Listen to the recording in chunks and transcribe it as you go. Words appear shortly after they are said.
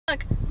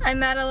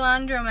I'm at a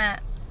laundromat.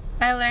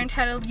 I learned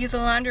how to use a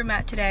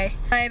laundromat today.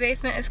 My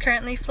basement is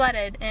currently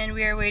flooded and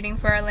we are waiting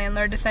for our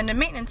landlord to send a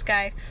maintenance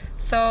guy.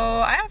 So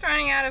I was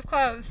running out of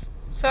clothes.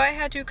 So I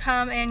had to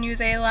come and use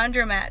a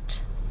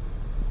laundromat.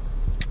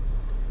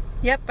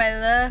 Yep, I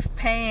love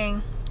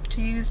paying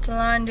to use the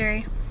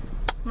laundry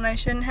when I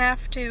shouldn't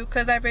have to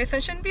because our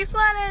basement shouldn't be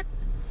flooded.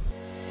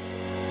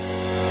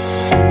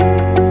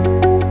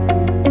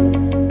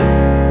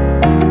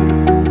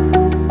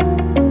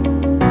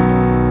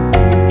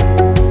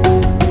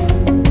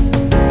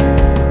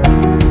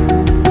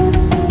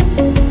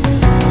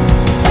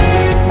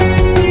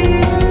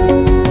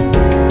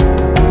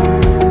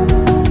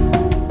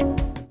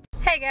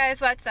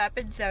 What's up?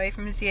 It's Zoe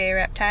from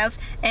𝘼𝙪𝙨𝙤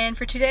and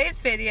for today's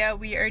video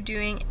we are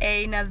doing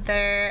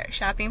another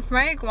shopping for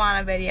my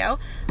iguana video.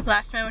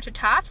 Last time I went to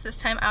Tops, this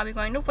time I'll be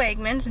going to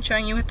Wegmans and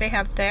showing you what they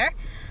have there.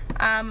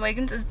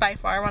 Wegmans is by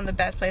far one of the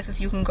best places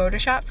you can go to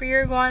shop for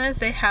your iguanas.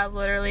 They have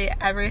literally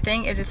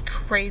everything. It is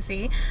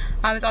crazy.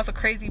 It's also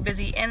crazy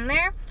busy in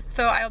there,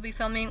 so I'll be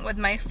filming with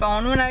my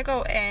phone when I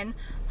go in,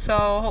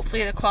 so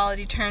hopefully the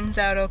quality turns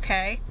out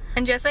okay.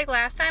 And just like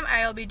last time,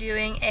 I'll be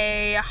doing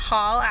a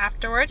haul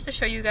afterwards to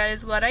show you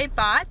guys what I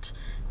bought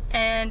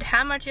and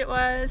how much it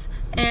was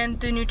and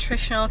the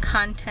nutritional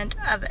content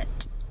of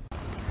it.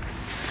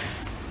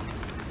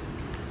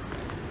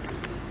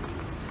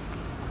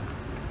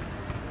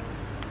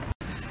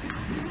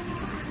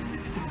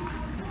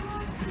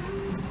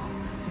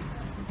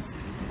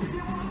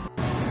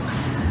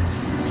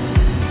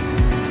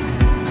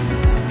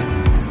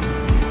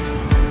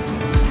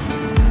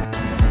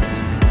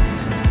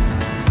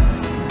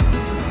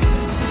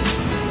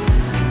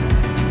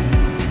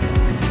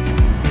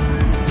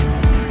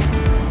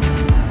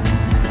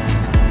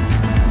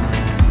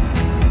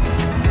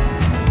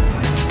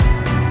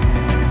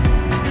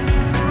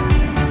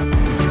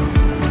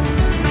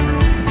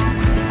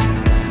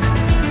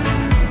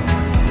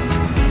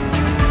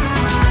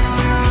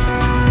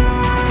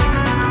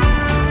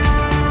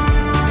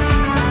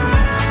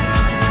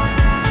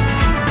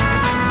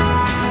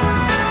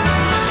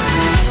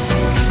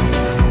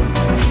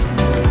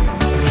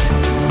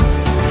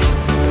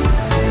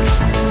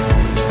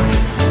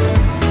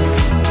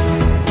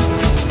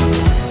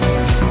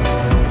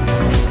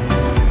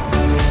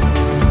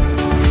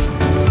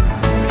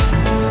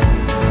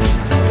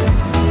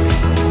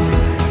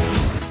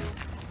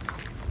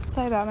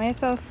 So I bought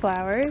myself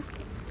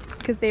flowers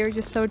because they were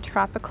just so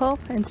tropical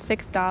and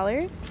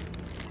 $6.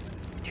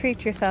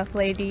 Treat yourself,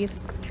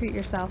 ladies. Treat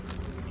yourself.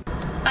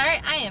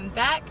 Alright, I am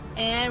back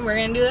and we're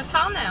gonna do this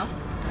haul now.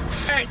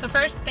 Alright, so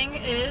first thing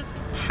is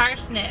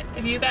parsnip.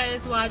 If you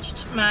guys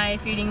watched my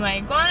feeding my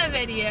iguana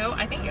video,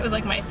 I think it was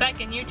like my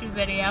second YouTube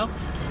video,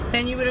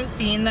 then you would have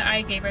seen that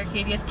I gave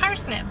Arcadius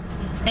parsnip.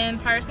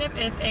 And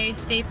parsnip is a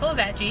staple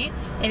veggie.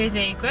 It is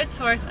a good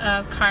source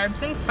of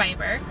carbs and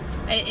fiber.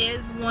 It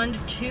is 1 to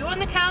 2 on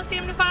the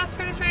calcium to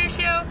phosphorus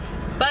ratio,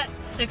 but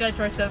it's a good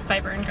source of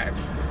fiber and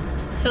carbs.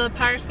 So the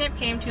parsnip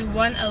came to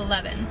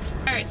 $1.11.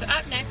 Alright, so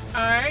up next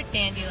are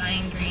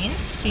dandelion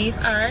greens. These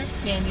are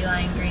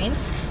dandelion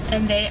greens,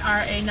 and they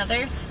are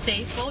another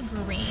staple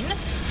green.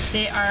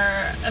 They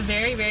are a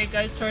very, very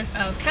good source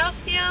of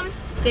calcium.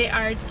 They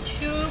are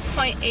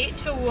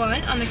 2.8 to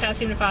 1 on the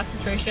calcium to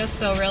phosphorus ratio,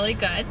 so really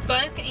good.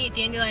 Iguanas can eat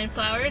dandelion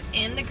flowers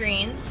and the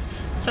greens.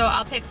 So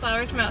I'll pick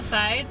flowers from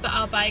outside, but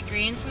I'll buy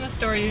greens from the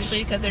store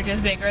usually because they're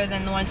just bigger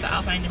than the ones that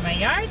I'll find in my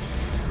yard.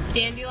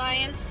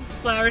 Dandelions,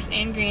 flowers,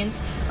 and greens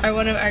are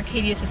one of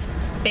Arcadius'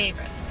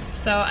 favorites.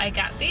 So I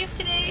got these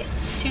today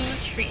to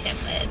treat him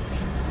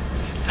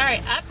with.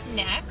 Alright, up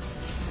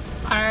next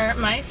are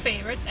my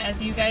favorites, as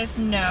you guys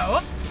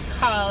know,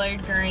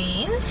 collard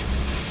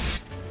greens.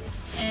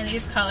 And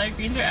these collard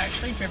greens are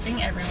actually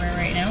dripping everywhere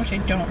right now, which I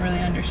don't really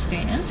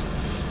understand.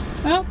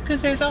 Oh,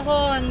 because there's a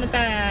hole in the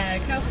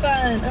bag. How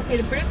fun. Okay,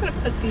 we're just going to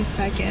put these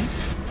back in.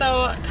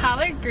 So,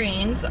 collard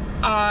greens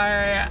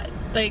are,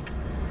 like,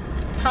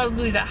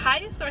 probably the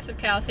highest source of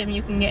calcium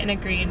you can get in a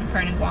green for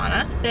an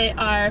iguana. They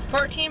are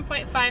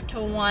 14.5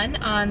 to 1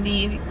 on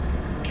the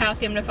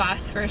calcium to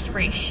phosphorus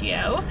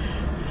ratio.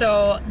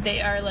 So,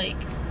 they are, like,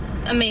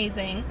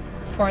 amazing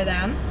for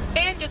them.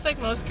 And just like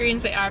most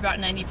greens, they are about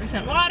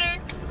 90% water.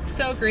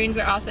 So, greens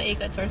are also a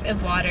good source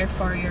of water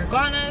for your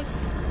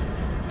iguanas.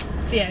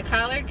 So yeah,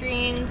 collard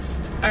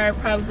greens are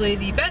probably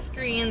the best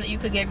green that you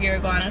could give your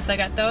iguana. So I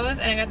got those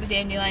and I got the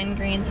dandelion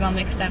greens and I'll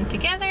mix them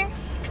together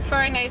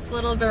for a nice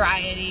little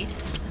variety.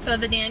 So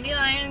the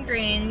dandelion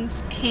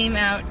greens came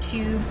out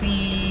to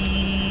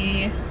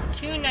be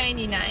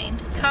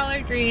 $2.99.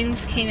 Collard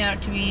greens came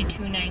out to be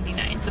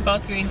 $2.99. So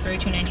both greens were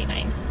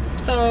 $2.99.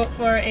 So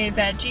for a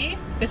veggie,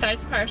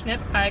 besides the parsnip,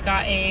 I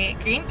got a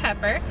green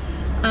pepper.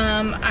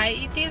 I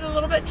eat these a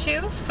little bit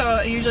too, so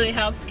it usually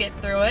helps get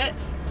through it.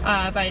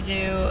 If I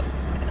do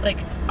like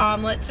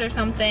omelets or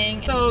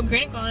something. So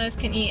green iguanas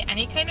can eat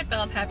any kind of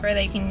bell pepper.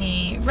 They can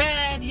eat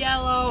red,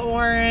 yellow,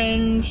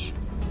 orange,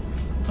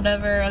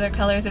 whatever other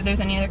colors, if there's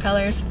any other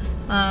colors.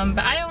 But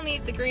I only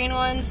eat the green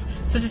ones,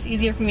 so it's just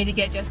easier for me to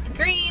get just the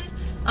green.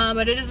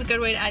 but it is a good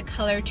way to add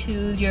color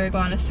to your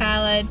iguana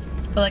salad.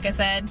 But like I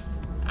said,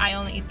 I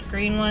only eat the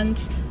green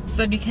ones,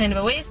 so it'd be kind of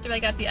a waste if I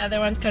got the other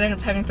ones, because I ended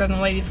up having to throw them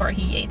away before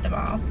he ate them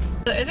all.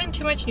 There isn't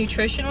too much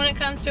nutrition when it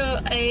comes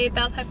to a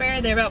bell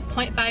pepper. They're about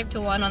 0.5 to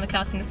 1 on the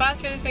calcium to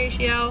phosphorus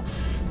ratio,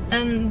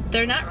 and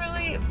they're not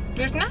really,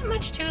 there's not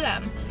much to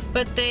them,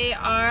 but they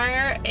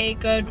are a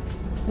good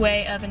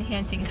way of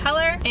enhancing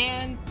color,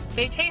 and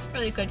they taste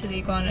really good to the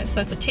iguanas,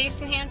 so it's a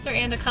taste enhancer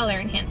and a color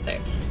enhancer.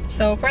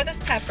 So for this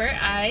pepper,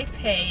 I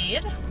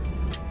paid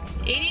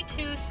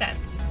 82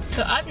 cents.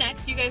 So up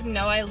next, you guys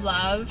know I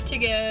love to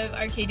give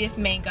Arcadius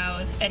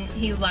mangoes, and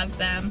he loves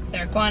them.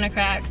 They're iguana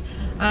crack.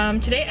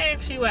 Today I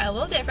actually went a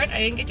little different. I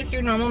didn't get just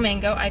your normal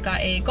mango. I got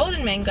a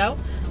golden mango.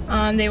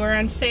 They were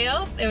on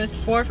sale. It was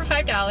 4 for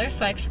 $5,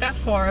 so I actually got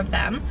 4 of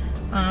them.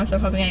 So I'm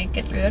hoping I can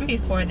get through them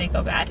before they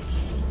go bad.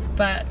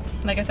 But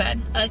like I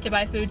said, I like to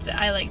buy foods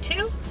that I like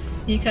too,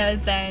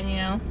 because then, you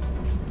know,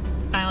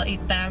 I'll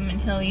eat them and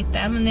he'll eat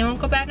them and they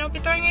won't go bad and I won't be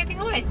throwing anything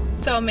away.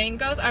 So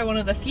mangoes are one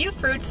of the few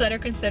fruits that are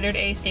considered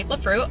a staple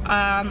fruit.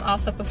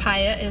 Also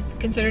papaya is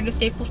considered a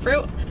staple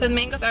fruit. So the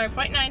mangoes are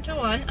 0.9 to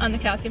 1 on the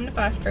calcium to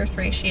phosphorus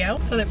ratio.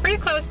 So they're pretty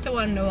close to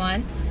 1 to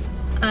 1.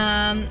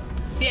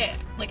 So yeah,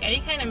 like any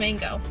kind of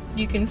mango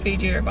you can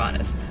feed your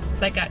iguanas.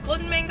 So I got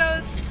golden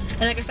mangoes,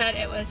 and like I said,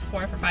 it was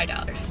 4 for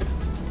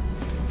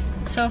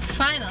 $5. So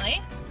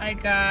finally, I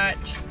got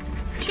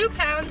 2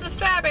 pounds of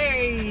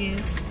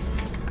strawberries.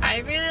 I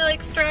really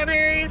like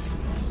strawberries,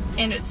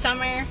 and it's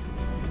summer,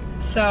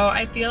 so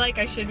I feel like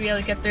I should be able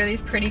to get through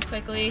these pretty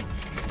quickly.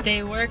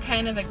 They were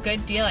kind of a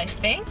good deal, I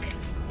think.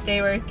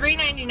 They were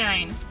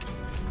 $3.99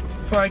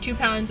 for 2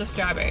 pounds of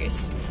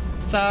strawberries.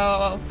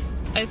 So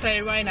I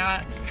decided, why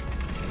not?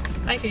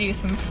 I could use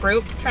some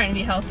fruit, trying to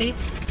be healthy.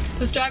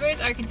 So strawberries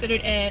are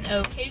considered an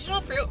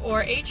occasional fruit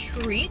or a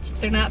treat.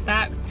 They're not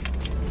that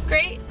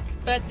great,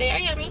 but they are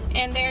yummy,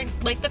 and they're,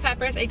 like the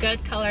peppers, a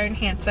good color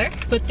enhancer.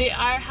 But they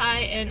are high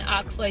in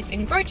oxalates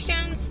and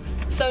goitrogens,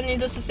 so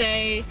needless to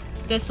say,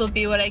 this will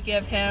be what I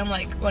give him.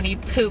 Like when he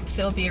poops,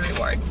 it'll be a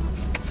reward.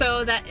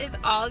 So that is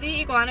all the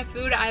iguana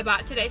food I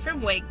bought today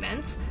from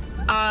Wegmans.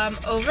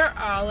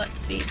 Overall, let's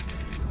see.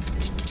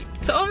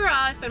 So overall,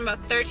 I spent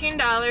about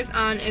 $13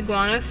 on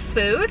iguana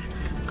food.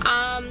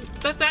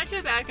 That's not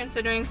too bad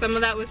considering some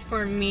of that was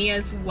for me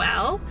as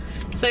well.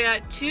 So I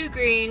got 2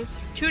 greens,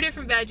 2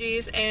 different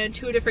veggies, and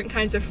 2 different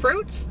kinds of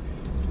fruits.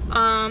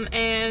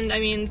 And I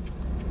mean,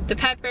 the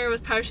pepper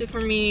was partially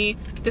for me,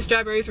 the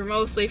strawberries were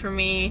mostly for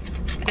me,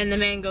 and the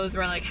mangoes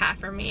were like half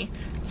for me.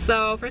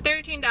 So for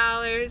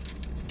 $13,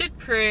 did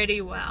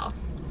pretty well.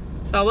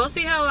 So we'll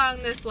see how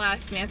long this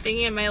lasts me. I'm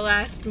thinking it might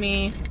last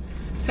me,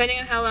 depending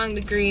on how long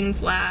the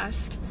greens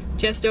last,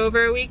 just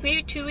over a week,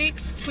 maybe 2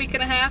 weeks, week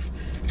and a half.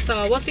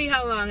 So we'll see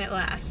how long it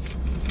lasts.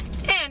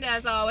 And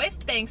as always,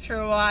 thanks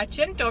for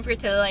watching. Don't forget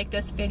to like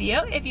this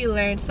video if you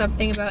learned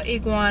something about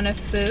iguana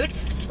food,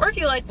 or if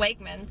you like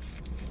Wegmans.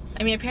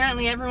 I mean,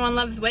 apparently everyone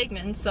loves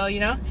Wegmans, so you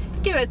know,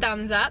 give it a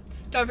thumbs up.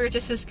 Don't forget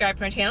to subscribe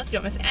to my channel so you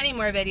don't miss any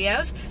more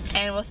videos,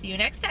 and we'll see you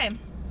next time.